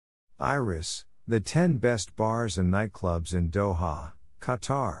Iris, the 10 best bars and nightclubs in Doha,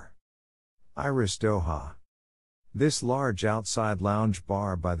 Qatar. Iris Doha. This large outside lounge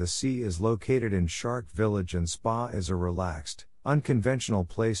bar by the sea is located in Sharq Village and Spa is a relaxed, unconventional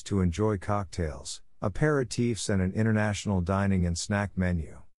place to enjoy cocktails, aperitifs and an international dining and snack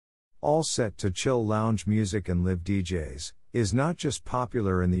menu. All set to chill lounge music and live DJs, is not just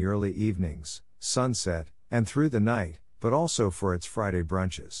popular in the early evenings, sunset, and through the night, but also for its Friday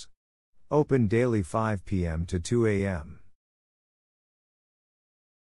brunches. Open daily 5 p.m. to 2 a.m.